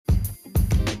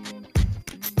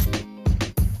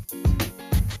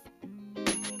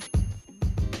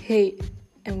Hey,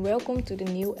 and welcome to the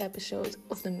new episode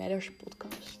of the Matters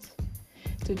podcast.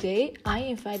 Today, I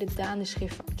invited Daan de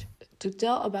Schiffart to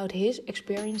tell about his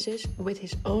experiences with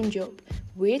his own job,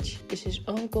 which is his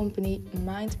own company,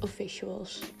 Mind of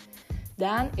Visuals.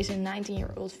 Daan is a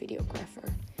 19-year-old videographer.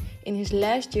 In his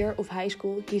last year of high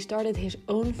school, he started his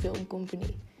own film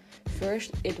company.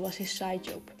 First, it was his side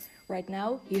job. Right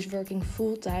now, he is working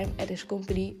full-time at his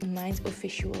company, Mind of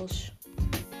Visuals.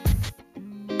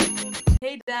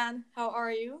 Hey Dan, how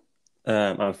are you?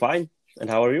 I'm fine. And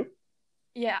how are you?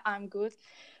 Yeah, I'm good.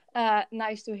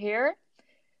 Nice to hear.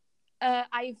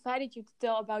 I invited you to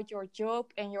tell about your job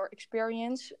and your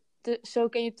experience. So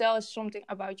can you tell us something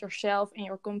about yourself and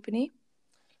your company?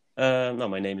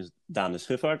 My name is Daan de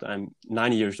Schiffart. I'm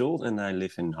 9 years old and I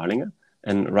live in Harlingen.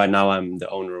 And right now I'm the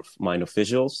owner of Mind of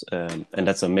Visuals. And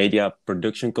that's a media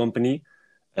production company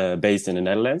based in the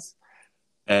Netherlands.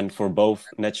 And for both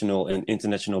national and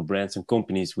international brands and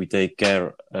companies, we take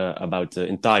care about the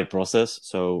entire process.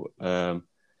 So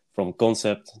from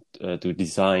concept to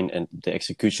design and the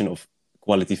execution of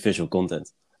quality visual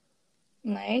content.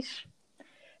 Nice.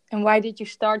 And why did you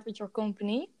start with your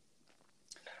company?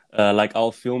 Like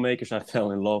all filmmakers, I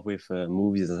fell in love with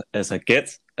movies as a kid.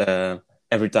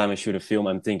 Every time I shoot a film,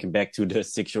 I'm thinking back to the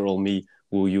 6-year-old me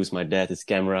who used my dad's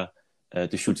camera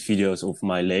to shoot videos of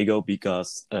my Lego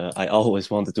because I always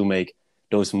wanted to make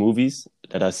those movies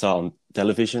that I saw on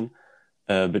television.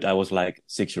 But I was like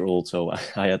 6-year-old, so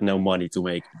I had no money to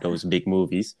make those big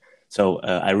movies. So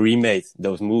I remade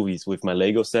those movies with my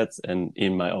Lego sets and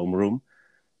in my own room.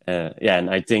 And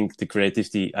I think the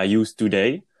creativity I use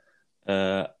today,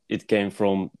 it came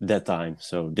from that time.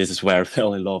 So this is where I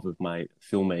fell in love with my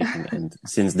filmmaking. And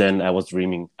since then, I was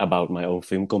dreaming about my own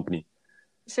film company.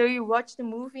 So you watched the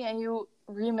movie and you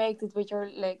remade it with your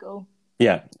Lego?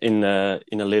 Yeah, in a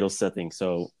little setting.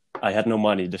 So I had no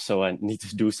money, so I need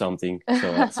to do something.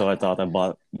 So I thought I'd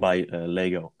buy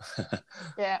Lego.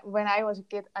 Yeah, when I was a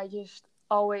kid, I just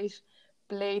always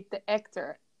played the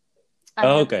actor. I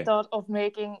never thought of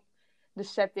making the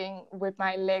setting with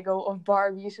my Lego of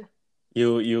Barbies.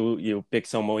 You pick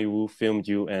someone who filmed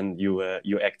you and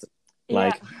you act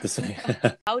like the same.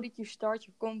 How did you start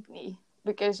your company?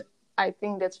 Because I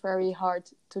think that's very hard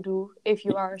to do if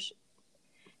you are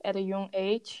at a young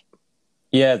age.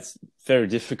 Yeah, it's very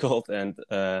difficult, and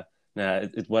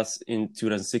it was in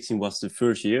 2016 was the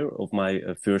first year of my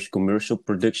first commercial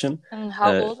production. And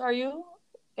how old are you?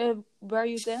 Were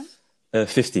you then?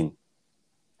 15.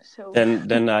 So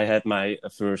then I had my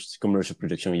first commercial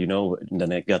production,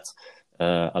 then I got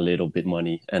a little bit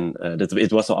money, and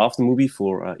it was an after movie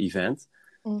for an event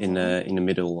in the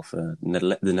middle of the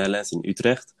Netherlands in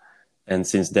Utrecht. And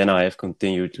since then, I have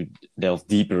continued to delve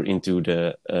deeper into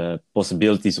the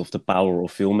possibilities of the power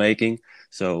of filmmaking.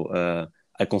 So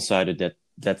I considered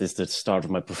that is the start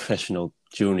of my professional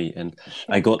journey. And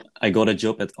I got a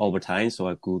job at Albert Heijn, so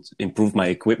I could improve my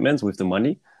equipment with the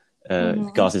money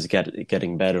because it's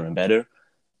getting better and better.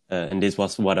 And this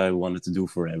was what I wanted to do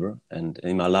forever. And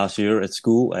in my last year at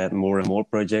school, I had more and more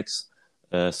projects,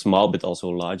 small but also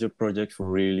larger projects for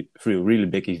really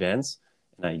big events.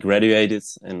 I graduated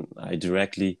and I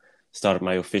directly started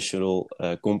my official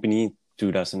company in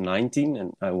 2019,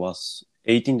 and I was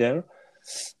 18 there.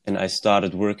 And I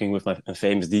started working with a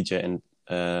famous DJ, and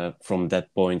from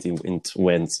that point it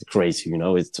went crazy.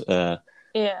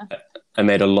 I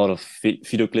made a lot of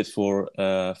video clips for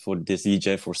this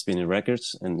DJ for Spinning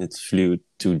Records, and it flew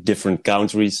to different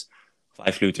countries. I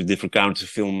flew to different countries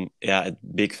to film at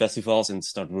big festivals and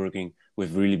start working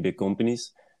with really big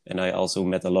companies. And I also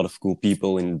met a lot of cool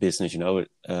people in business. You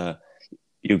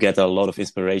get a lot of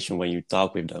inspiration when you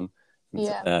talk with them.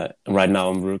 Yeah. Right now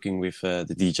I'm working with some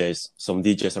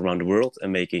DJs around the world,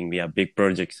 and making big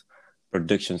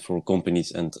productions for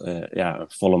companies, and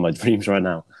follow my dreams right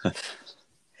now.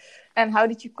 And how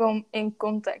did you come in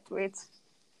contact with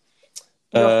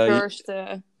your first?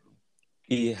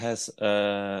 He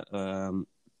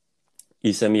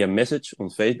sent me a message on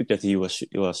Facebook that he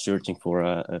was searching for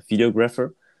a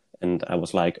videographer. And I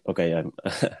was like, okay,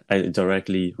 I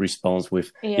directly respond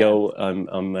with, "Yo,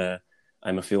 I'm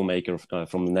a filmmaker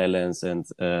from the Netherlands, and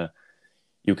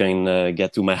you can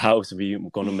get to my house. We're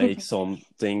gonna make some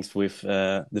things with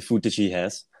the footage he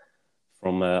has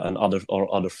from another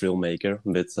filmmaker,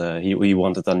 but he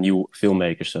wanted a new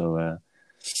filmmaker, so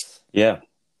yeah."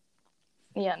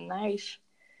 Yeah, nice.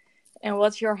 And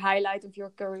what's your highlight of your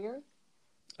career?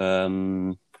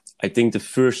 I think the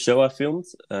first show I filmed.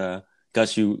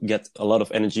 Because you get a lot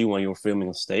of energy when you're filming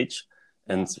on stage.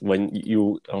 And when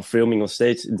you are filming on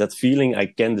stage, that feeling, I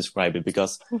can't describe it,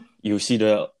 because you see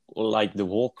the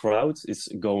whole crowd is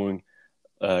going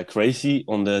crazy.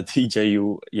 On the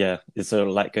DJ, it's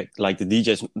like the DJ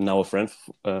is now a friend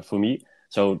for me.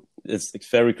 So it's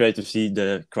very great to see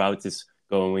the crowd is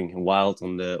going wild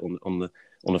on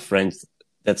the friend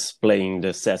that's playing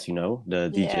the set.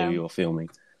 The DJ you are filming.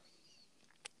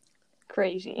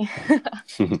 Crazy.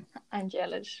 I'm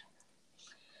jealous.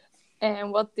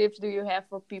 And what tips do you have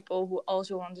for people who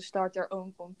also want to start their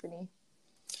own company?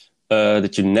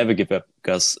 That you never give up,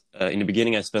 because in the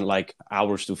beginning I spent like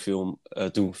hours to film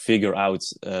to figure out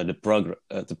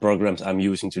the programs I'm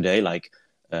using today, like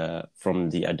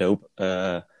from the Adobe,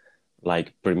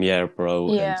 like Premiere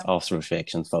Pro and After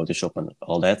Effects and Photoshop and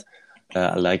all that.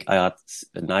 I had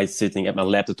a night sitting at my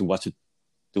laptop to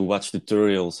watch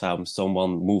tutorials how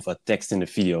someone move a text in a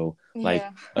video, like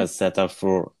a setup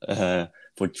for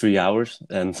 3 hours.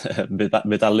 And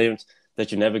but I learned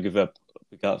that you never give up,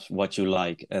 because what you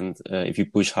like, and if you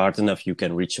push hard enough, you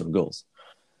can reach your goals.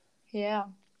 Yeah,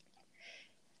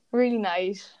 really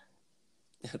nice.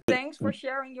 Thanks for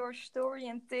sharing your story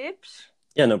and tips.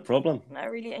 Yeah, no problem. I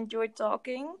really enjoyed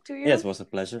talking to you. Yes, it was a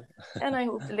pleasure. And I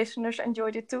hope the listeners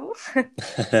enjoyed it too.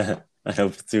 I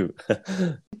hope too.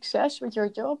 Success with your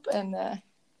job, and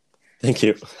thank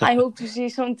you. I hope to see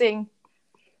something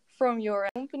from your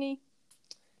company.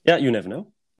 Yeah, you never know.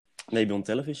 Maybe on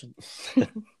television.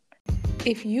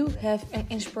 If you have an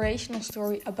inspirational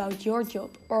story about your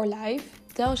job or life,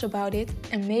 tell us about it,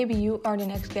 and maybe you are the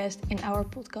next guest in our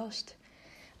podcast.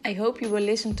 I hope you will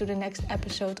listen to the next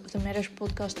episode of the Matters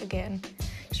podcast again.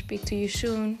 Speak to you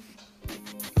soon.